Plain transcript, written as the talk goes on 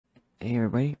Hey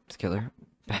everybody, it's Killer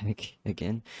back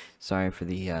again. Sorry for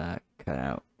the cut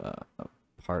out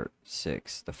part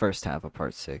 6, the first half of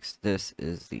part 6. This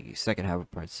is the second half of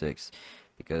part 6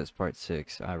 because part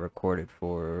 6 I recorded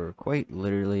for quite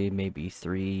literally maybe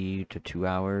 3 to 2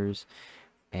 hours,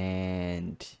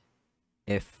 and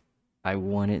if I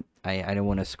wanted, I didn't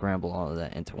want to scramble all of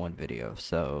that into one video.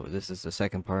 So this is the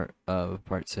second part of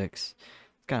part 6.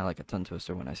 It's kind of like a tongue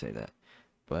twister when I say that,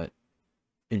 but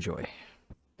enjoy.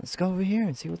 Let's go over here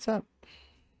and see what's up.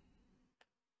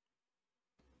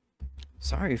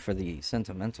 Sorry for the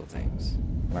sentimental things,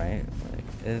 right?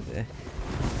 Like, I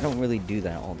don't really do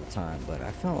that all the time, but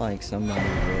I felt like somebody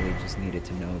really just needed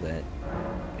to know that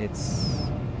it's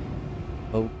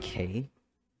okay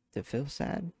to feel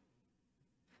sad.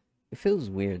 It feels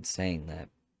weird saying that,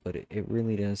 but it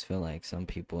really does feel like some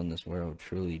people in this world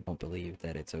truly don't believe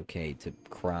that it's okay to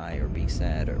cry or be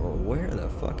sad, or where the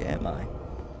fuck am I?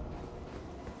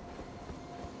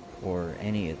 Or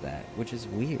any of that, which is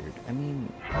weird. I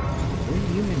mean, we're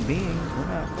human beings. We're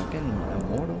not fucking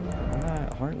immortal. We're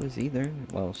not heartless either.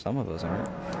 Well, some of us aren't.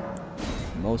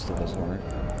 Most of us aren't.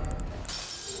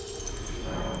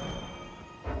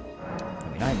 I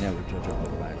mean, I never judge a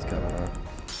book by its cover.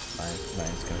 By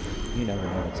its cover. You never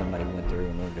know what somebody went through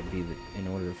in order to be in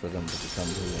order for them to become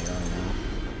who they are now.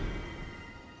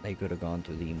 They could have gone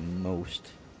through the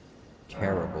most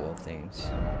terrible of things,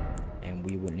 and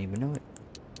we wouldn't even know it.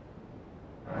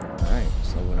 Alright,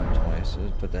 slow it up twice.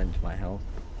 Let's put that into my health.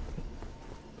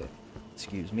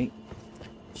 Excuse me.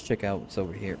 Let's check out what's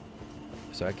over here.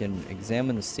 So I can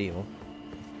examine the seal.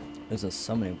 There's a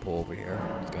summoning pool over here.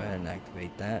 Let's go ahead and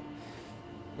activate that.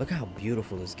 Look how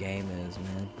beautiful this game is,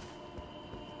 man.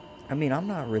 I mean, I'm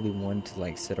not really one to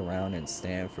like sit around and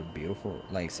stand for beautiful,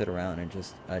 like sit around and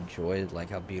just enjoy like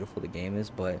how beautiful the game is,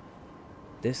 but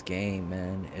this game,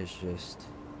 man, is just,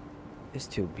 it's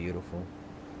too beautiful.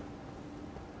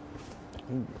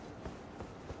 Ooh.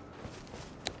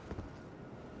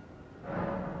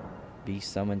 Be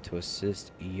summoned to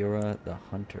assist Yura the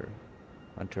Hunter.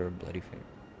 Hunter of Bloody Finger.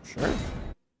 Sure.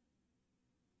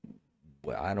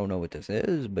 Well, I don't know what this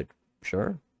is, but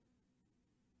sure.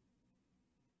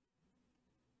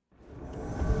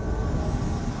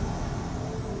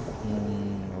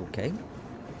 Okay.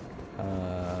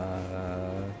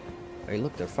 Hey,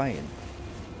 look, they're fighting.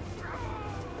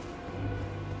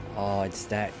 Oh, it's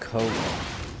that coat.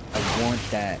 I want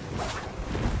that.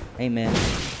 Hey, man.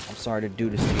 I'm sorry to do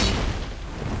this to you.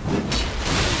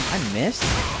 I missed?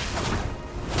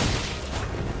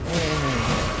 Hey.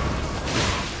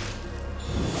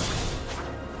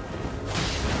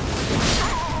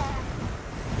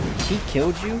 He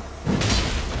killed you?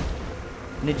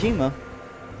 Najima,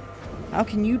 how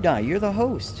can you die? You're the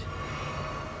host.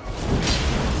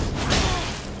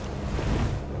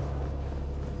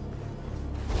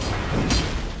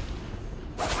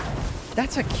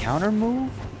 That's a counter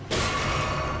move?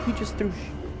 He just threw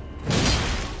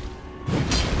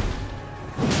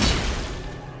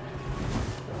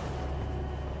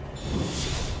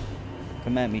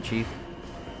Come at me, Chief.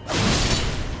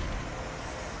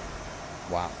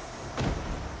 Wow.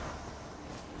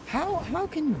 How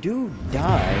can dude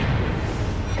die?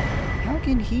 How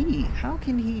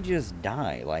can he just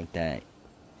die like that?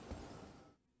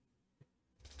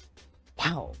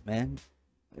 Wow, man.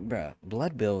 Bruh,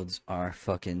 blood builds are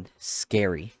fucking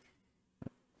scary.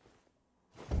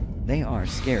 They are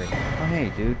scary. Oh,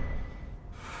 hey, dude.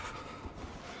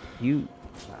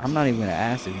 I'm not even gonna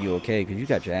ask if you okay, because you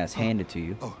got your ass handed to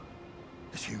you. Oh,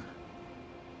 it's you.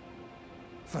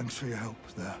 Thanks for your help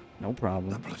there. No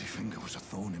problem. That bloody finger was a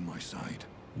thorn in my side.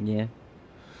 Yeah.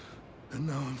 And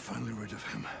now I'm finally rid of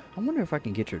him. I wonder if I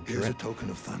can get your Here's a drip. token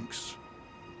of thanks.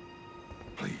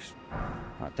 Please.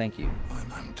 Thank you.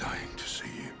 I'm dying to see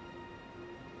you.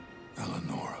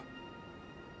 Eleonora.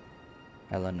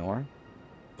 Eleanor?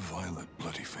 Violet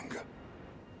Bloody Finger.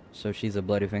 So she's a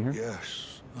bloody finger?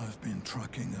 Yes, I've been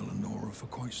tracking Eleonora for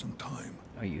quite some time.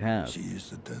 Oh, you have? She is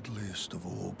the deadliest of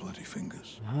all Bloody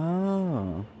Fingers.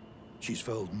 Oh. She's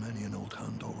felled many an old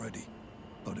hand already,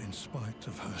 but in spite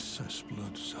of her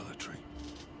cessblood zealotry,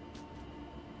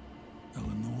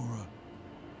 Eleonora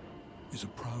is a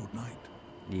proud knight.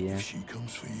 Yeah. If she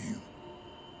comes for you,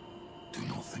 do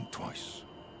not think twice.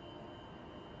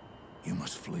 You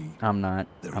must flee. I'm not.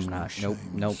 There I'm is no not. shame Nope.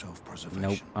 in Nope. self-preservation.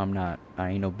 Nope. I'm not.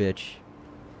 I ain't no bitch.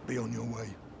 Be on your way.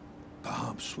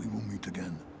 Perhaps we will meet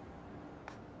again,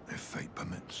 if fate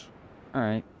permits.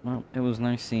 Alright. Well, it was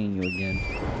nice seeing you again.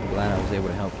 I'm glad I was able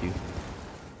to help you.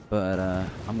 But,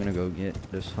 I'm gonna go get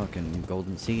this fucking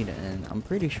golden seed, and I'm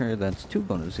pretty sure that's 2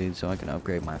 golden seeds, so I can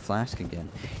upgrade my flask again,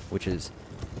 which is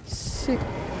sick.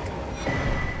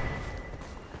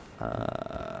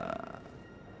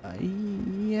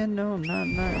 Yeah, no, not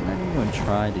even gonna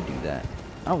try to do that.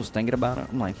 I was thinking about it.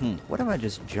 I'm like, what if I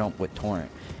just jump with torrent?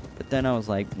 But then I was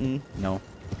like, no.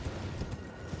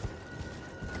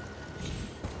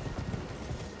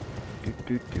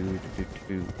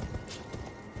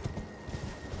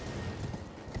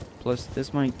 Plus,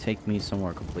 this might take me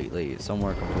somewhere completely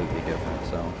different.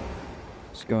 So,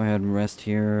 let's go ahead and rest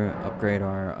here. Upgrade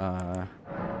our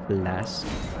flask,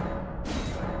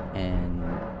 and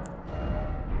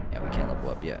yeah, we can't level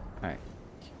up yet. All right.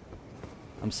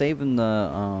 I'm saving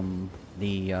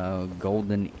the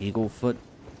golden eagle foot,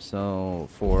 so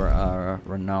for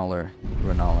Renala.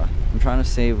 I'm trying to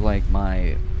save like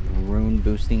my rune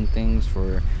boosting things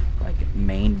for like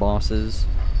main bosses.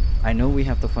 I know we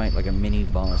have to fight like a mini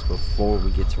boss before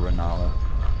we get to Renala,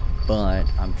 but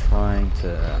I'm trying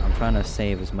to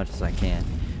save as much as I can.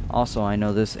 Also, I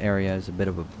know this area is a bit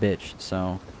of a bitch,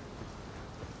 so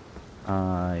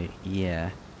yeah.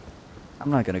 I'm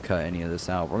not gonna cut any of this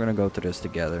out. We're gonna go through this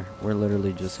together. We're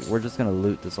just gonna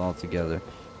loot this all together.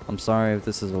 I'm sorry if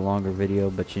this is a longer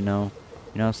video, but you know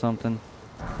something?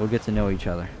 We'll get to know each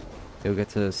other. You'll get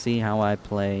to see how I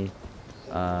play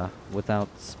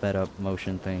without the sped up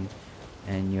motion thing,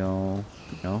 and you'll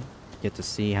get to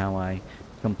see how I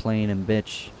complain and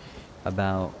bitch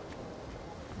about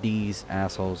these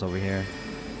assholes over here.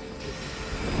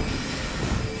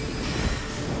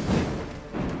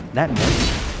 That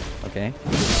missed. Okay.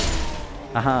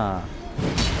 Aha.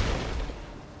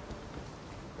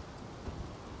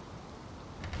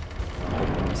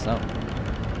 Open this up.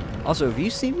 Also, if you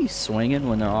see me swinging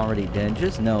when they're already dead,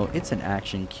 just know it's an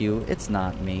action cue. It's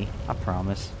not me. I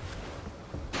promise.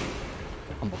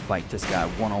 I'm gonna fight this guy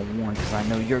one-on-one because I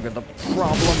know you're the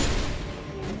problem.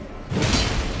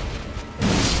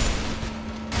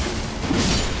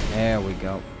 There we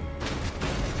go.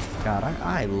 God,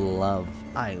 I love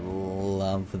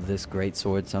this great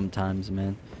sword sometimes,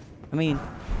 man. I mean,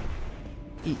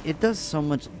 it does so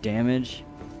much damage.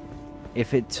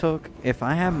 If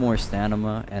I had more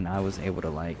stamina and I was able to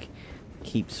like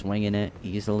keep swinging it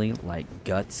easily like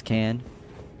Guts can,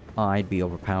 oh, I'd be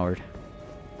overpowered.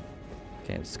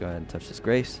 Okay, let's go ahead and touch this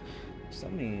grace. So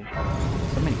many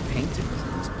paintings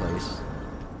in this place.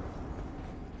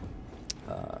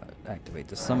 Activate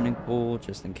the summoning pool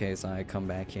just in case I come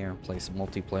back here and play some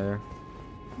multiplayer.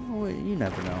 Oh, you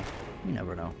never know. You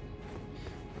never know.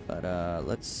 But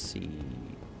let's see.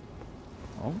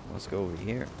 Oh, let's go over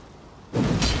here.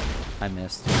 I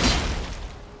missed.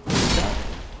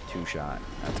 Two shot.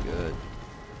 That's good.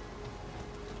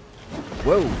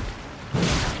 Whoa.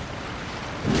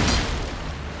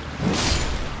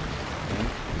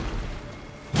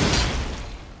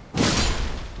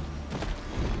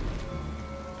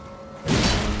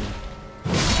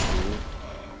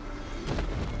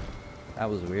 That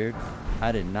was weird.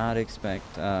 I did not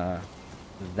expect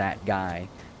that guy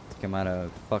to come out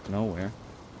of fuck nowhere.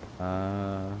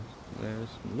 There's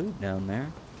loot down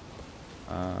there.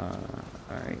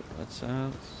 Alright, let's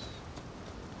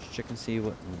check and see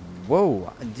what.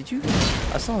 Whoa! Did you?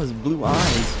 I saw his blue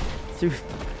eyes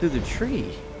through the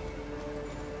tree.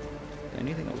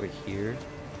 Anything over here?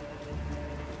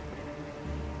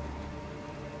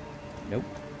 Nope.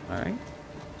 Alright.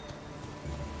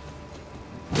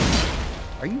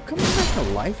 Are you coming back to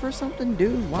life or something,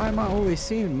 dude? Why am I always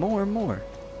seeing more and more?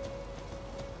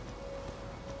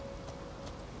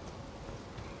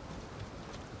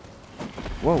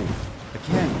 Whoa.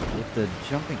 Again, with the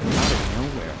jumping out of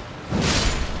nowhere.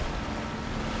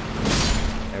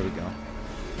 There we go.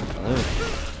 Hello.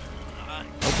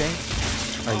 Okay.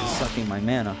 Are you sucking my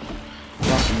mana?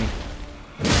 Blocking me.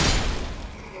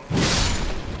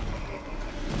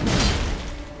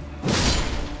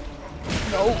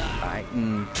 No.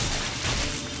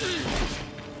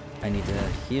 I need to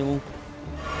heal.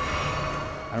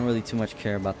 I don't really too much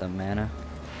care about the mana.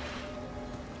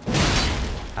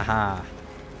 Aha.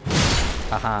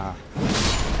 Aha.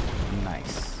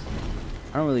 Nice.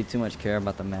 I don't really too much care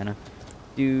about the mana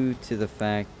due to the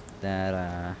fact that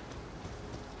I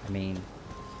mean,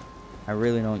 I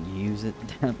really don't use it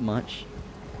that much.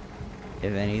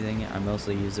 If anything, I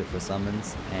mostly use it for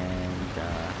summons and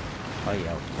oh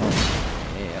yeah.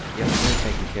 Yeah, we're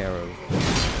taken care of.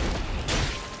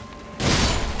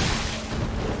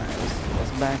 Alright,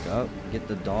 let's back up, get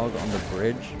the dog on the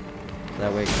bridge. So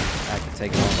that way I can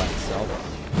take it on by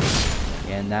itself.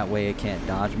 And that way it can't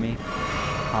dodge me.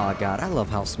 Oh god, I love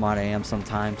how smart I am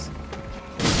sometimes.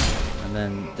 And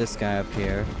then this guy up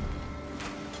here.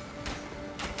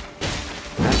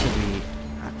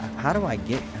 How do I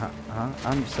get... Huh?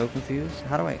 I'm so confused.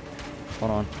 How do I...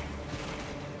 Hold on.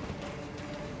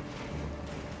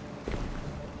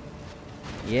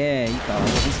 Yeah, you thought I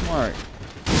wasn't smart.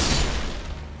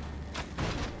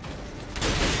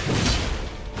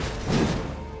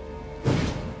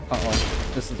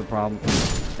 Uh-oh, this is the problem.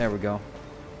 There we go.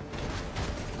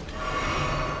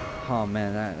 Oh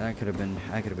man, that could have been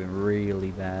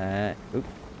really bad. Oop.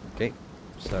 Okay.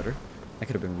 Stutter. That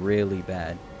could have been really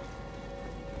bad.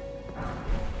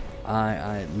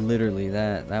 I literally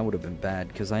that would have been bad,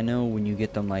 because I know when you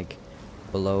get them like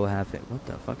below half it. What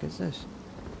the fuck is this?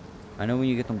 I know when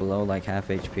you get them below like half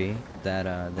HP that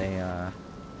they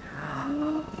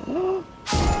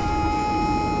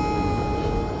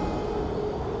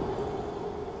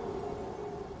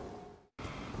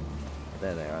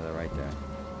there they are, they're right there.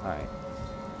 Alright.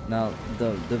 Now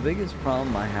the biggest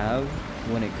problem I have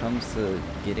when it comes to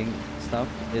getting stuff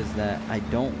is that I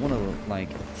don't wanna like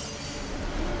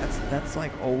that's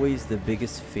like always the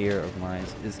biggest fear of mine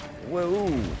is whoa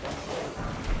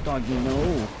doggy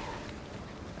no.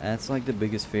 That's like the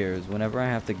biggest fear is whenever I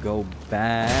have to go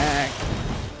back.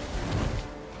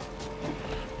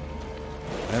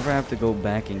 Whenever I have to go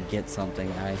back and get something,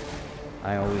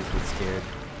 I always get scared.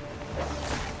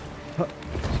 Huh.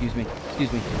 Excuse me.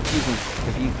 If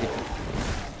you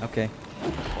okay.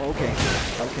 Okay.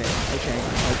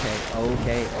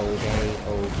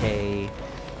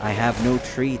 I have no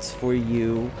treats for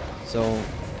you, so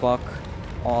fuck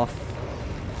off.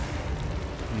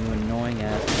 You annoying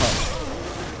ass pup.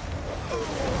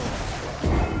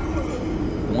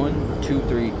 1, 2,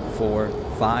 3, 4,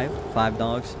 5. 5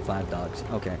 dogs? 5 dogs.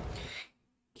 Okay.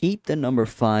 Keep the number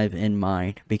 5 in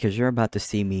mind, because you're about to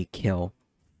see me kill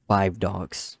 5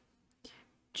 dogs.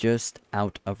 Just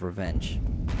out of revenge.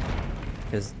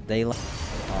 Because they like...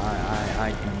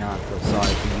 I do not feel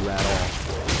sorry for you at all.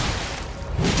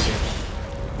 Bitch.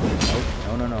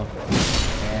 Oh, no.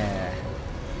 Yeah.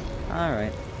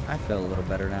 Alright. I feel a little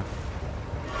better now.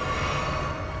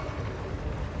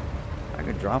 I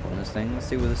could drop on this thing. Let's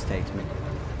see where this takes me.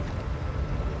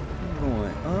 I'm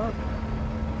going up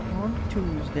on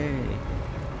Tuesday.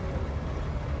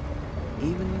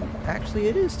 Actually,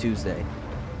 it is Tuesday.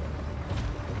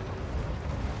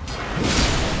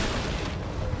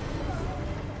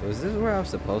 Was this where I was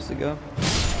supposed to go?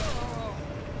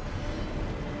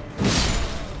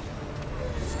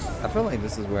 I feel like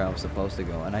this is where I was supposed to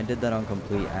go, and I did that on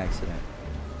complete accident.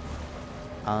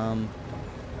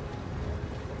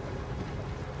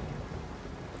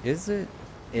 Is it?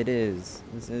 It is.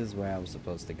 This is where I was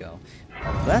supposed to go.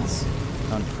 That's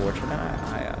unfortunate.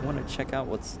 I want to check out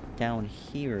what's down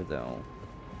here, though.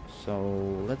 So,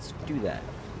 let's do that.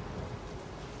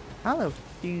 How the f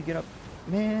do you get up?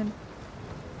 Man.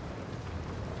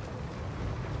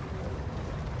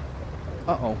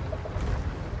 Uh-oh.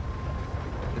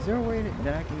 Is there a way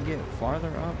that I can get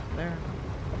farther up there?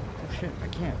 Oh shit, I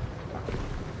can't.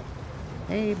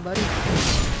 Hey, buddy.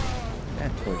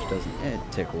 That torch doesn't... It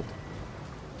tickled.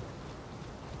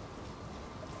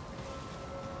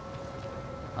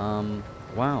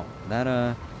 Wow.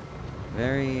 That,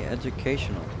 very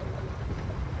educational.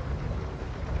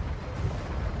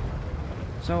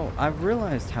 So, I've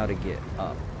realized how to get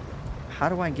up. How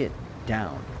do I get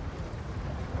down?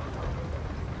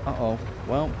 Uh-oh.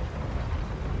 Well...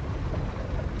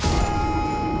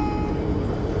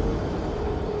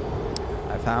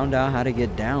 I found out how to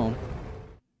get down.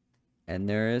 And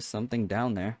there is something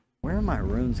down there. Where are my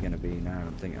runes gonna be now?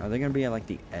 I'm thinking, are they gonna be at like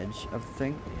the edge of the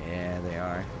thing? Yeah, they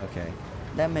are. Okay,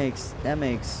 that makes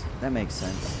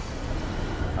sense.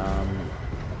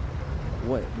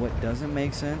 What doesn't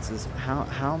make sense is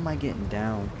how am I getting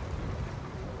down?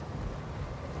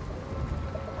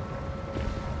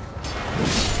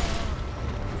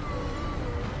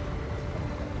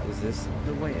 Is this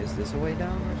the way? Is this a way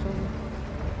down or something?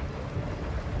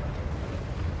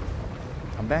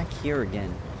 I'm back here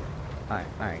again.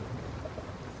 Alright.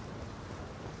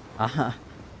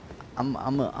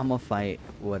 I'm a fight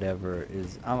whatever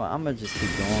is. I'ma just keep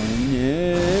going.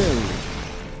 Yeah.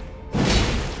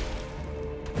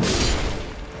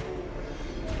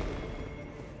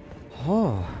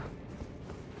 Oh.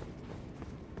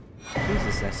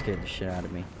 Jesus, that scared the shit out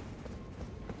of me.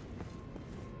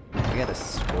 I got a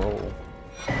scroll.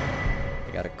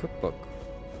 I got a cookbook.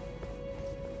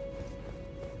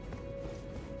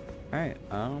 Alright,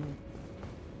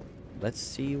 let's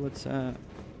see what's,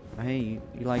 hey,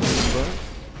 you like reading books?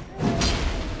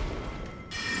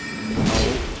 No.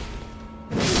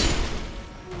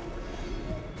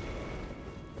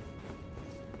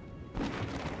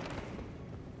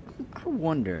 I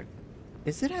wonder,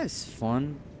 is it as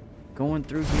fun going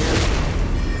through here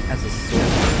as a soldier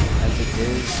as it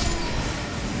is?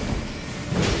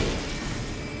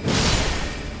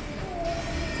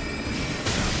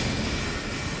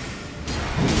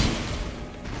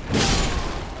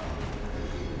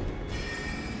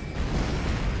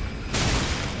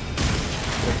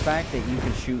 fact that you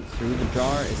can shoot through the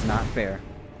jar is not fair.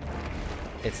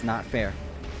 It's not fair.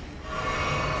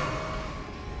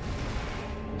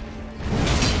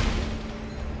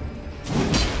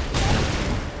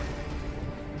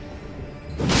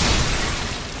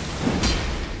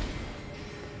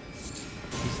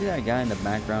 You see that guy in the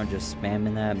background just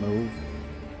spamming that move?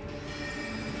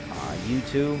 You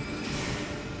too?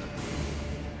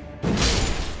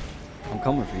 I'm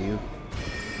coming for you.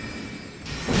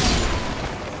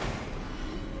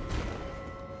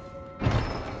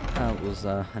 That was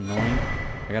annoying.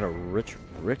 I got a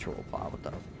ritual pot. What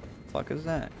the fuck is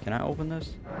that? Can I open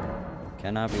this?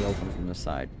 Cannot be opened from the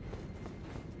side.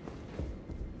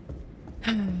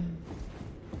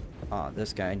 Ah,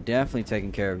 this guy definitely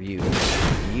taking care of you.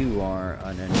 You are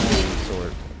an annoying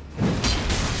sort.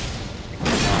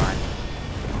 Come on.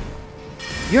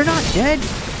 You're not dead?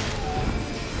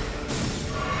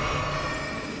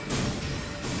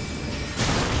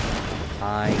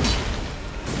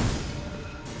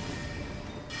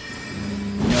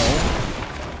 No.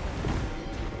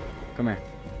 Come here.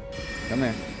 Come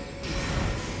here.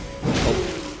 Oh.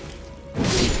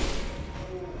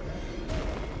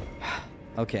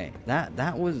 Okay,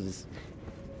 that was...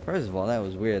 First of all, that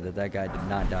was weird that that guy did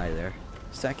not die there.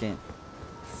 Second,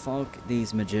 fuck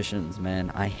these magicians,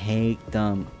 man. I hate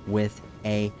them with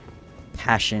a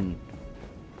passion.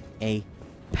 A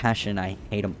passion. I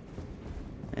hate them.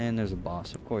 And there's a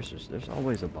boss. Of course, there's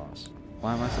always a boss.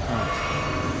 Why am I surprised?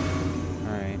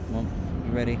 Alright, well,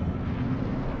 you ready?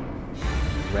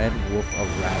 Red Wolf of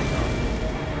Radagon.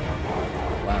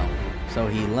 Wow. So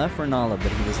he left Renala,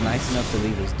 but he was nice enough to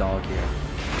leave his dog here.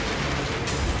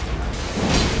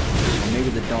 Maybe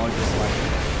the dog just liked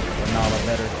Renala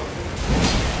better.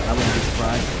 I wouldn't be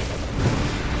surprised.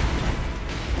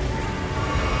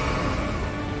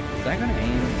 Is that gonna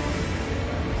aim?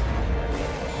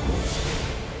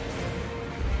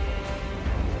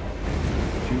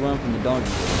 If you run from the dog,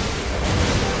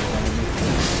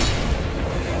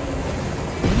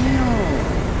 damn!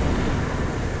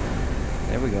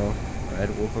 There we go. Red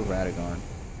Wolf of Radagon.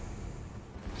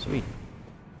 Sweet.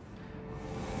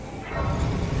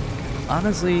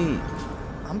 Honestly,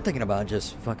 I'm thinking about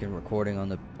just fucking recording on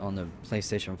the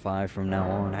PlayStation 5 from now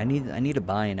on. I need to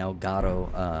buy an Elgato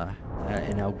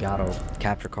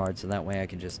capture card, so that way I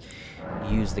can just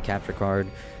use the capture card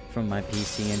from my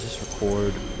PC and just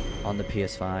record on the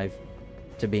PS5.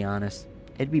 To be honest,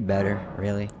 it'd be better,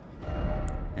 really.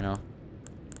 You know,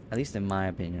 at least in my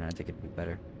opinion, I think it'd be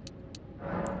better.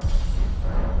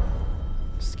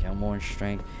 Scale more in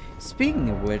strength. Speaking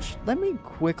of which, let me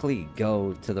quickly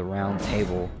go to the round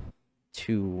table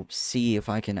to see if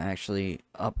I can actually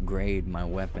upgrade my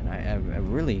weapon. I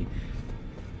really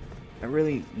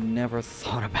never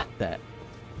thought about that.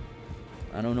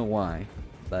 I don't know why,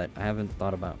 but I haven't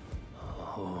thought about.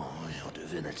 Oh, your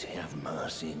divinity, have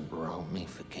mercy and grant me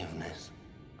forgiveness.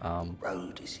 The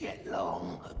road is yet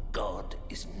long, a god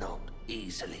is not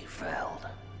easily felled.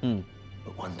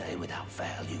 But one day, without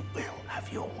fail, you will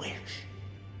have your wish.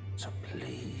 So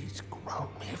please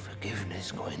grant me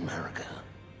forgiveness, Queen Marika.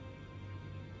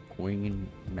 Queen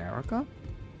Marika?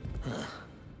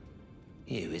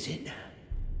 You, is it?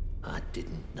 I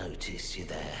didn't notice you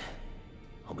there.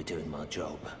 I'll be doing my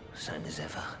job, same as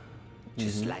ever.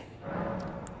 Just like...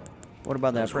 What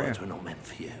about that Those prayer? words were not meant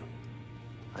for you.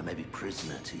 I may be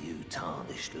prisoner to you,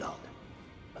 tarnished lot,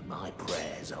 but my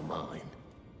prayers are mine,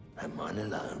 and mine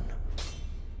alone.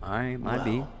 I might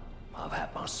be. I've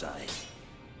had my say.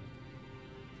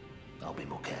 I'll be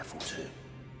more careful too.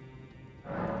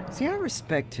 See, I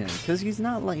respect him because he's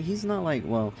not like,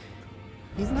 oh,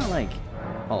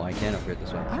 I can't upgrade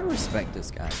this one. I respect this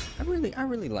guy. I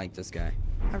really like this guy.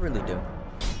 I really do.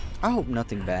 I hope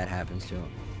nothing bad happens to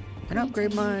him. Can I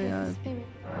upgrade my,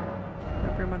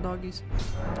 doggies?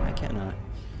 I cannot.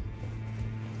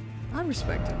 I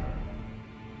respect him.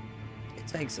 It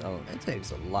takes a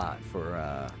lot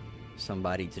for,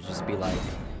 somebody to just be like,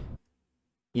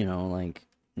 you know, like,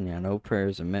 yeah, no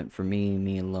prayers are meant for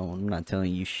me alone. I'm not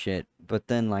telling you shit. But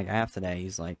then, like, after that,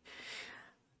 he's like,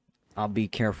 I'll be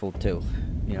careful too.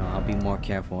 You know, I'll be more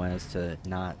careful as to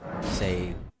not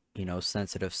say, you know,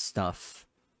 sensitive stuff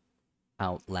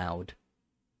out loud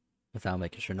without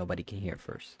making sure nobody can hear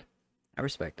first. I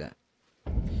respect that.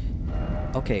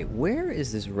 Okay, where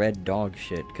is this red dog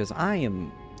shit? Because I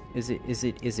am... Is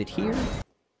it here?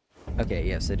 Okay,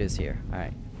 yes, it is here.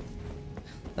 Alright.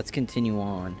 Let's continue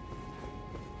on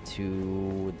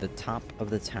to the top of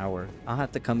the tower. I'll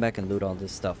have to come back and loot all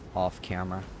this stuff off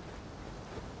camera.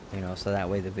 You know, so that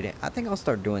way the video... I think I'll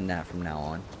start doing that from now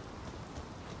on.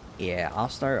 Yeah, I'll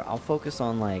focus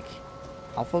on, like...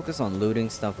 I'll focus on looting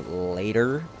stuff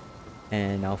later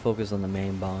and I'll focus on the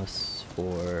main boss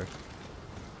for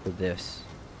this,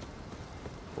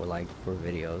 for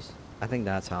videos. I think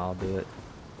that's how I'll do it.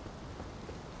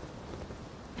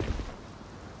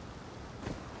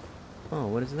 Oh,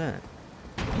 what is that?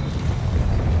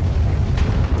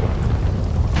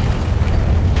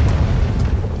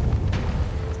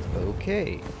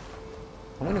 Okay.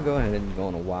 I'm gonna go ahead and go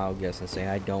on a wild guess and say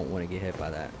I don't want to get hit by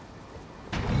that.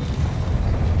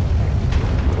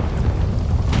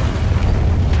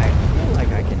 I feel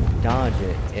like I can dodge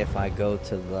it if I go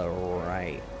to the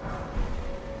right.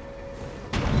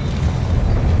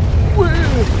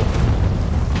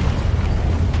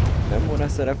 Remember when I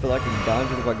said I feel like I can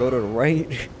dodge it if I go to the right?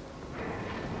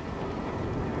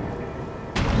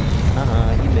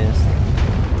 You missed.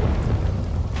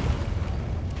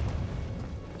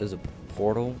 There's a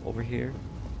portal over here.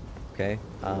 Okay,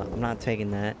 I'm not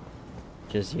taking that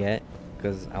just yet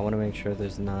because I want to make sure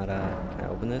there's not can I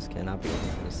open this? Cannot be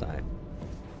opened from the side.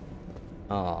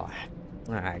 Oh,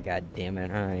 alright, god damn it.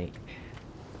 Alright.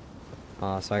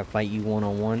 So I can fight you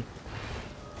one-on-one.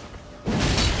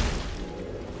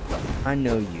 I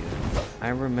know you. I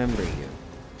remember you.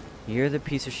 You're the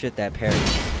piece of shit that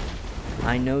parries.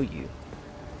 I know you.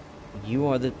 You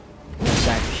are the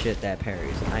sack of shit that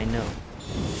parries. I know.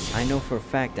 I know for a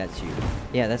fact that's you.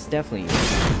 Yeah, that's definitely you.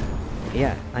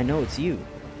 Yeah, I know it's you.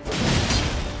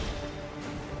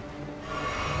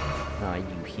 Ah,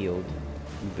 you healed.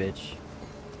 You bitch.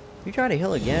 You try to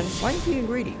heal again? Why are you being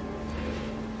greedy?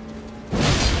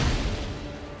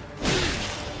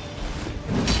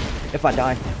 If I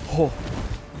die. Oh.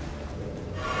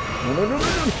 No, no, no, no,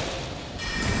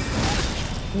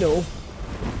 no. No.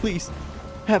 Please.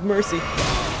 Have mercy.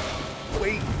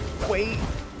 Wait. Wait.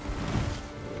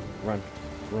 Run.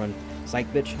 Run. Psych,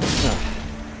 bitch.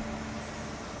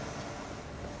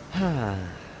 Ah.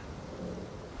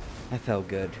 I felt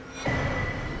good.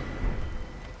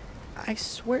 I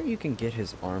swear you can get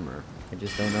his armor. I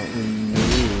just don't know.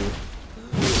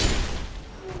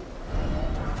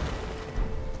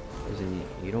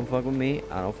 You don't fuck with me,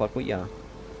 I don't fuck with y'all.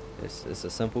 It's a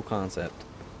simple concept.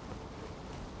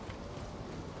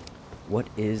 What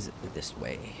is this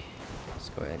way? Let's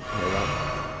go ahead and heal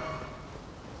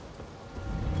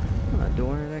up. A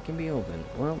door that can be opened.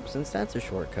 Well, since that's a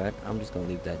shortcut, I'm just gonna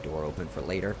leave that door open for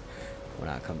later when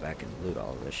I come back and loot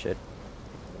all of this shit.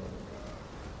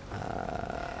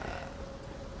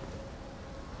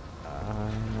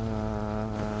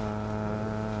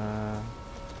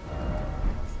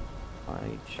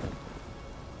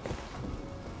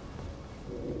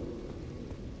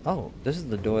 Oh, this is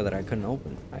the door that I couldn't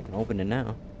open. I can open it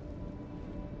now.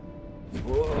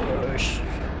 Push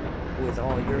with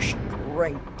all your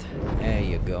strength. There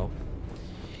you go.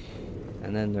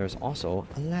 And then there's also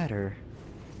a ladder.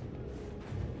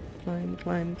 Climb,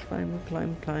 climb, climb,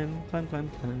 climb, climb, climb, climb,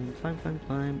 climb, climb, climb,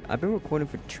 climb. I've been recording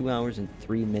for 2 hours and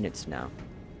 3 minutes now.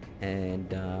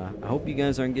 And I hope you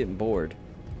guys aren't getting bored.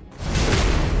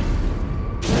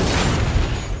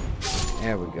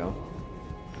 There we go.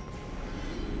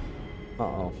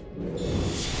 Uh-oh.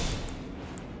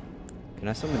 Can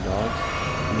I summon dogs?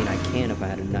 I mean, I can if I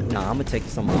had a nut. Nah, I'm gonna take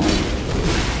some of my own.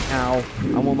 Ow.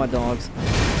 I want my dogs.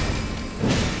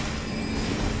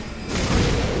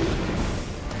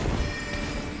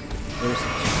 There's 2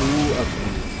 of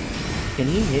them. Can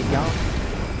he hit y'all?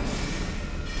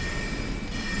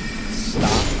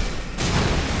 Stop.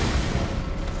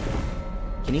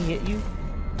 Can he hit you?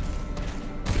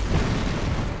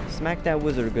 Smack that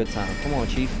wizard a good time. Come on,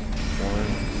 Chief. 1,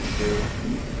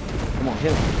 2. Come on,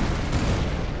 hit him.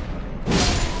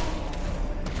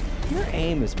 Your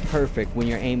aim is perfect when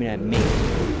you're aiming at me.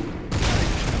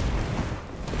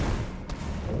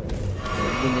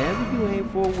 Whenever you aim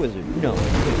for a wizard, no,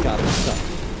 you gotta suck.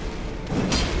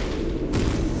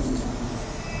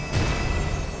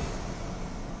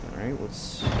 Alright,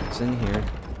 what's in here?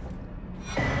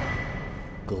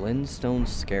 Glintstone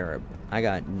Scarab. I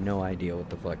got no idea what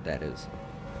the fuck that is.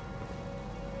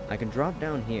 I can drop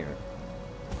down here.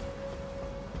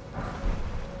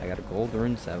 I got a gold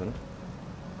rune 7.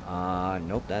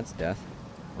 Nope, that's death.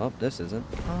 Well, this isn't.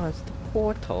 It's the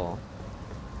portal.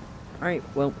 Alright,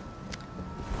 well,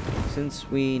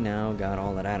 since we now got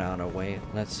all of that out of the way,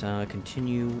 let's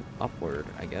continue upward,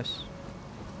 I guess.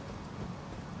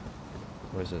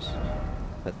 What is this?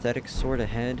 Pathetic sword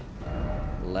ahead.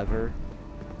 Lever.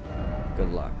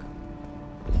 Good luck.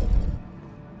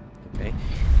 Okay.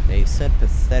 They said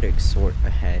pathetic sword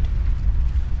ahead.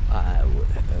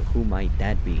 Who might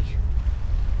that be?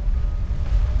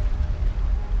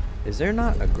 Is there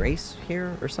not a grace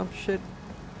here or some shit?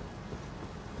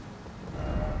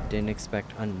 Didn't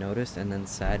expect unnoticed and then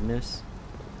sadness.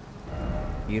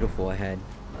 beautiful ahead,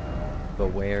 but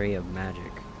wary of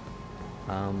magic.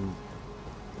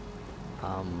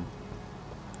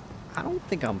 I don't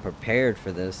think I'm prepared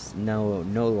for this. No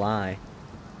lie.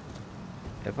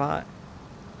 If I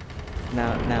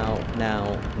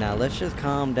now, let's just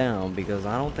calm down because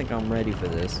I don't think I'm ready for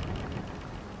this.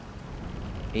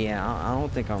 Yeah, I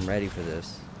don't think I'm ready for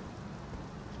this.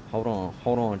 Hold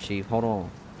on, Chief, hold on.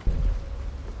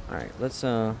 All right, let's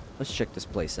check this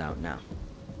place out now.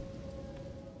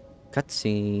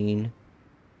 Cutscene.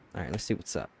 All right, let's see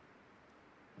what's up.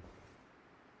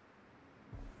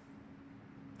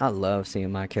 I love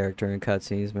seeing my character in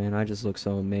cutscenes, man. I just look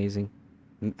so amazing.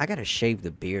 I gotta shave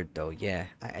the beard though. Yeah,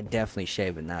 I definitely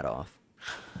shaving that off.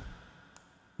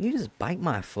 You just bite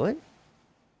my foot?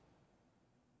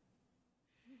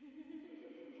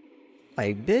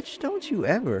 Like, bitch, don't you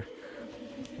ever.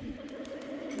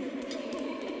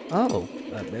 Oh,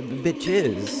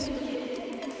 bitches.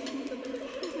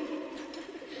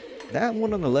 That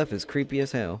one on the left is creepy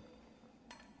as hell.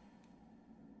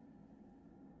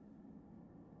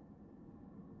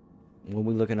 What are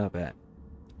we looking up at?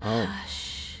 Oh.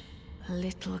 Hush,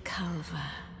 little Calva.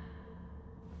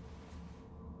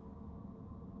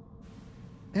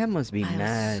 That must be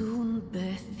mad. I'll soon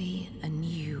birth thee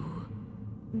anew.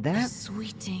 That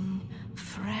sweeting,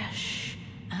 fresh,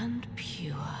 and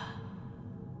pure.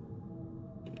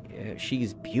 Yeah,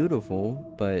 she's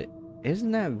beautiful, but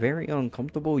isn't that very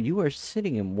uncomfortable? You are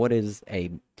sitting in what is a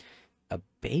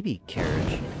baby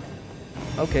carriage.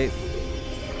 Okay.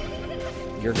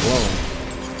 You're glowing.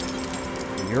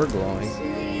 You're glowing.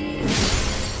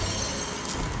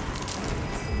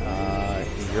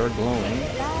 You're glowing.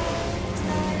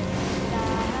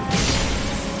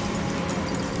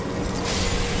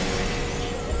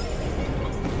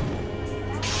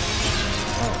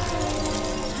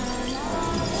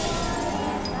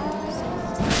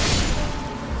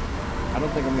 I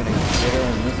don't think I'm gonna get her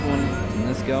in this one, in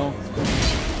this go.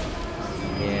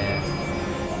 Yeah.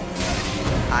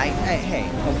 Hey,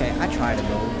 okay, I tried to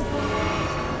go.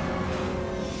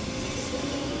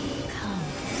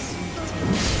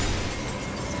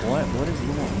 What is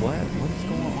going, what is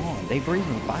going on? They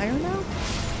breathing fire now?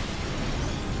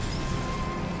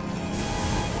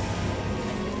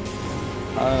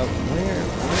 Where,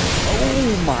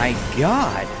 oh my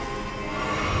god!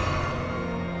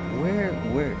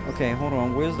 Where, okay, hold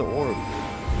on, where's the orb?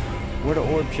 Where the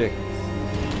orb chick?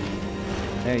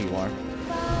 There you are.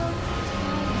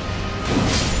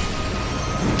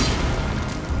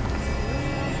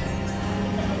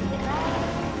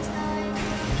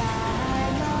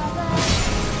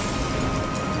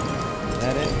 Is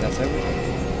that it? That's everything? I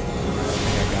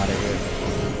think I got it here.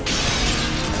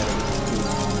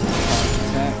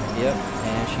 Attack, yep,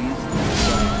 and she's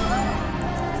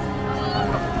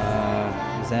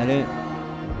is that it?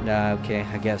 Okay,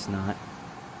 I guess not.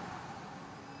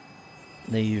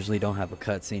 They usually don't have a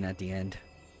cutscene at the end.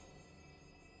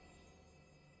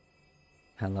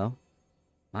 Hello?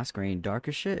 My screen dark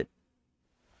as shit.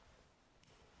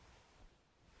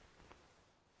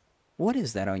 What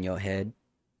is that on your head?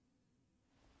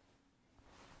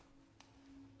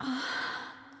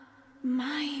 Ah,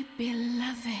 my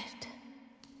beloved.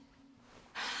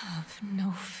 Have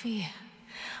no fear.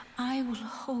 I will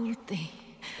hold thee.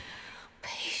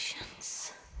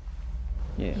 Patience.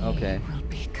 Yeah, okay. Ye will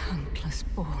be countless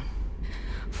born,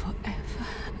 forever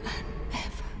and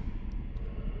ever.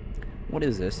 What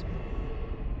is this?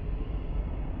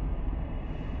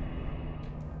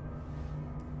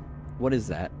 What is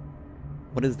that?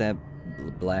 What is that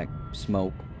black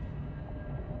smoke?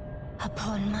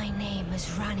 Upon my name as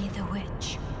Rani the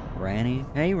Witch. Rani?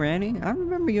 Hey, Rani, I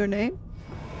remember your name.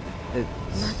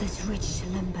 Mother's rich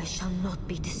limber shall not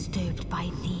be disturbed by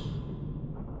thee.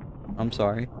 I'm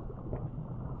sorry.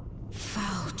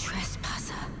 Foul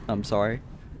trespasser. I'm sorry.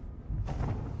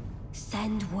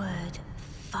 Send word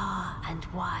far and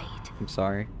wide. I'm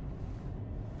sorry.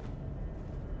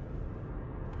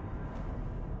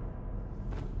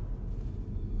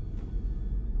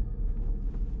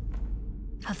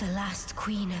 Of the last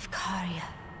queen of Caria,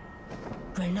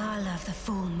 Renala of the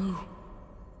full moon.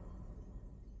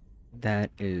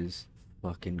 That is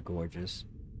fucking gorgeous.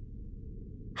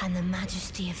 And the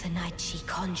majesty of the night she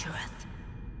conjureth.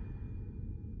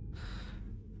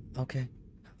 Okay.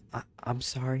 I'm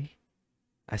sorry.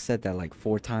 I said that like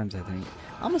 4 times, I think.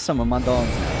 I'm gonna summon my dogs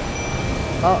now.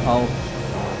 Uh-oh.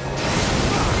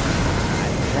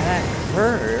 That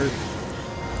hurt.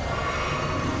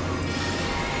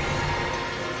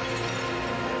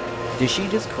 Did she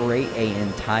just create an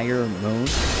entire moon?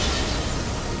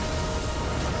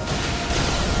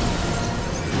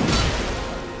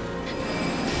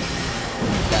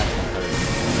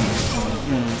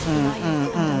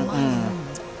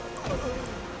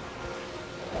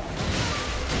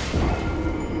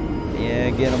 Yeah,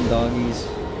 get them, doggies.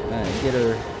 Get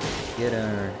her. Get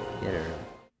her. Get her.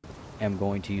 I'm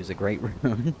going to use a great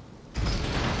rune.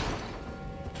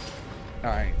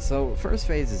 Alright, so first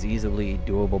phase is easily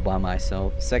doable by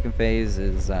myself. Second phase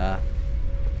is, I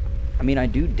mean, I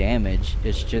do damage.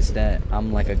 It's just that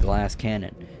I'm like a glass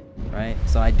cannon, right?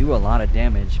 So I do a lot of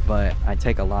damage, but I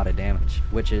take a lot of damage,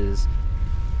 which is,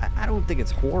 I don't think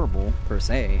it's horrible, per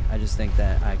se. I just think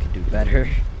that I could do better.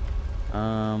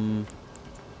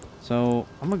 So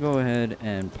I'm gonna go ahead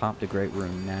and pop the Great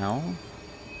Rune now.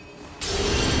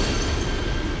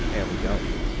 There we go.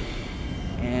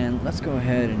 And let's go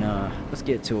ahead and let's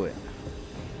get to it.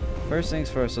 First things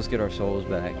first, let's get our souls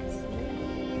back.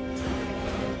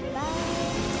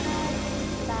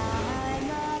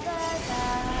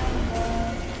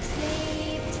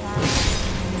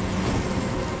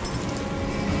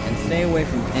 And stay away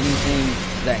from anything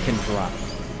that can drop.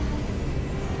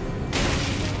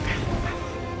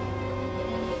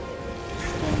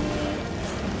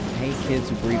 I hate kids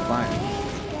who breathe fire.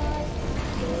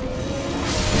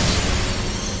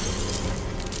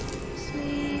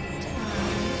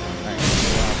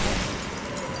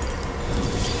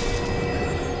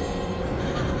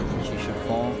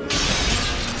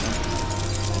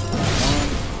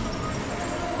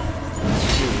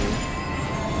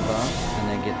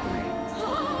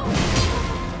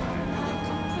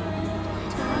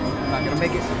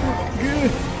 Make it.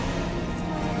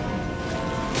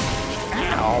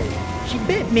 Ow! She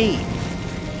bit me!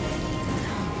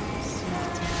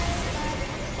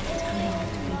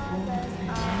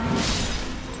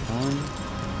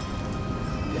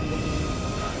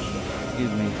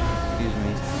 Excuse me. Excuse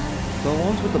me. The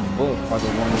ones with the book are the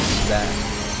ones that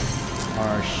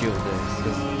are shielded.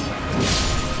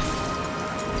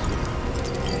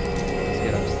 Let's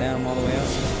get our stam all the way up.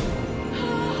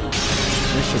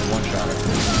 This should one-shot her.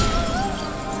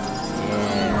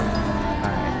 Yeah.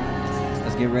 Alright.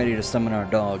 Let's get ready to summon our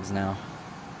dogs now.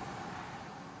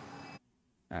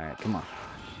 Alright, come on.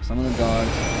 Summon the dog.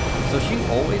 So she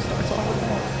always starts off with the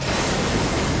dog.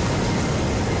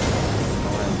 Go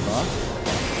ahead and buff.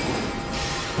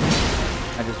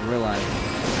 I just realized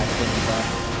I couldn't buff.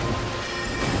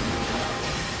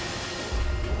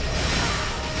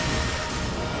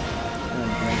 And then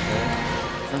drink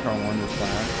this. Drink our Wonder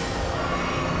Flask.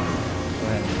 Go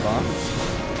ahead and buff.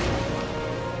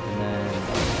 And then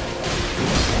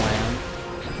slam.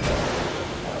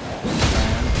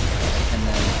 Slam. And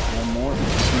then one more.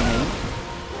 Swing.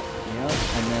 Yep.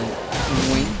 And then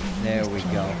swing. There we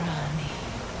go.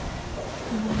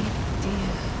 My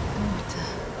dear daughter,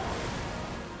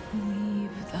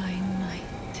 weave thy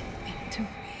might into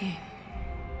being.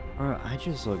 Alright, I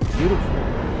just look beautiful.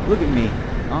 Look at me.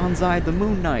 Onside the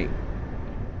Moon Knight.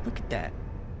 Look at that.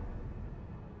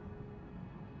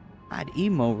 I'd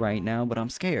emo right now, but I'm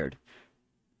scared.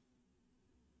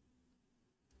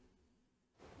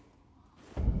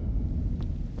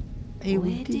 Hey,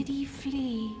 where did ye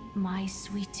flee, my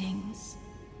sweetings?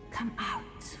 Come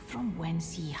out from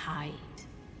whence ye hide.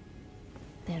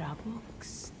 There are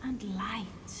books and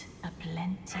light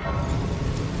aplenty. Do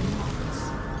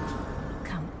not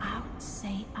come out,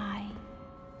 say I.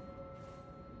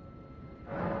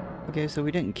 Okay, so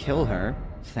we didn't kill her,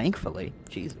 thankfully.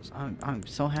 Jesus, I'm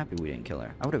so happy we didn't kill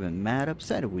her. I would have been mad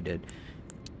upset if we did.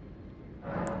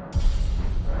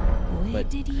 Where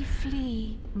did ye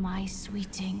flee, my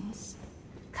sweetings?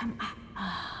 Come up.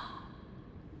 Ah,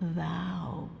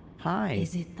 thou. Hi.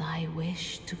 Is it thy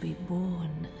wish to be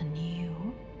born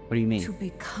anew? What do you mean? To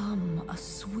become a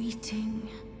sweeting,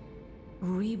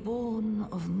 reborn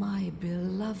of my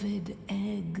beloved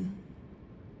egg.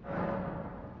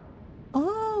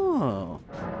 Oh.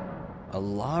 A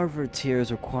larva tear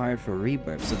is required for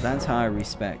rebirth, so that's how I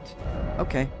respect.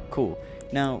 Okay, cool.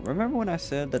 Now, remember when I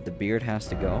said that the beard has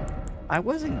to go? I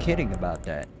wasn't kidding about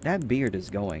that. That beard is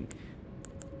going.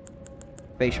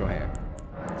 Facial hair.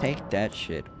 Take that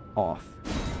shit off.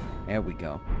 There we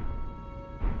go.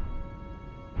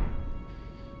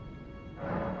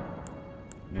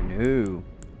 No.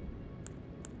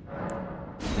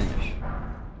 Finish.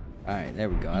 Alright, there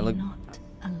we go. Not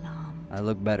alarmed, I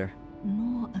look better.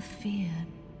 nor afeared.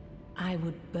 I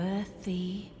would birth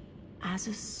thee as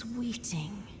a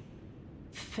sweeting,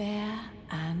 fair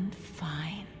and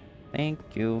fine. Thank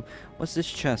you. What's this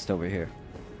chest over here?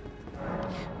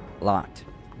 Locked.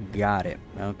 Got it.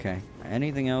 Okay.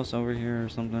 Anything else over here or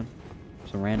something?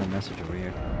 It's a random message over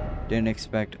here. Didn't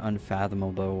expect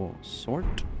unfathomable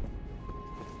sort.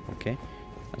 Okay.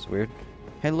 That's weird.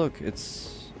 Hey, look.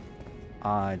 It's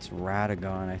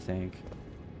Radagon, I think.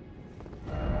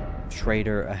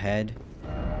 traitor ahead.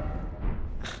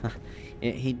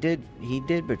 He did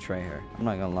betray her. I'm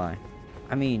not gonna lie.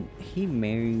 I mean, he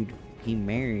married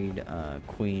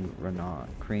Queen Renala.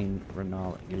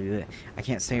 I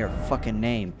can't say her fucking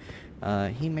name.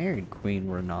 He married Queen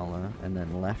Renala and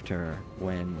then left her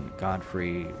when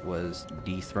Godfrey was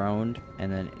dethroned,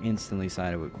 and then instantly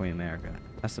sided with Queen America.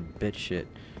 That's some bitch shit.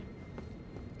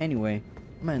 Anyway,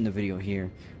 I'm gonna end the video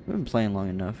here. We've been playing long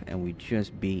enough, and we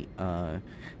just beat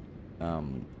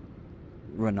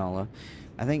Renala.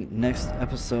 I think next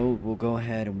episode we'll go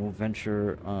ahead and we'll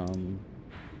venture.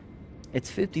 It's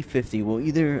 50-50. We'll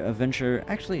either venture.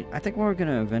 Actually, I think we're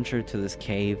gonna venture to this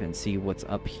cave and see what's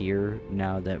up here.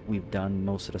 Now that we've done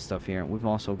most of the stuff here, we've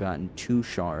also gotten 2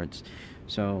 shards.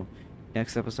 So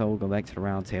next episode we'll go back to the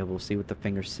round table, see what the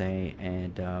fingers say,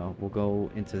 and we'll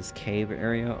go into this cave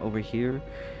area over here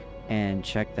and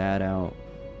check that out.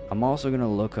 I'm also gonna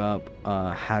look up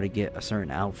how to get a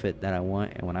certain outfit that I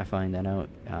want, and when I find that out,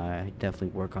 I definitely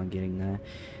work on getting that.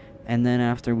 And then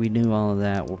after we do all of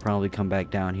that, we'll probably come back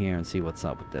down here and see what's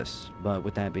up with this. But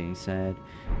with that being said,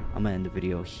 I'm gonna end the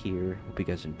video here. Hope you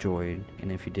guys enjoyed,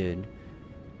 and if you did,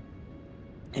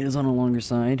 it is on the longer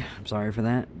side. I'm sorry for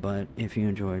that, but if you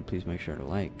enjoyed, please make sure to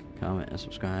like, comment, and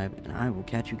subscribe, and I will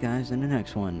catch you guys in the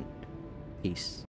next one. Peace.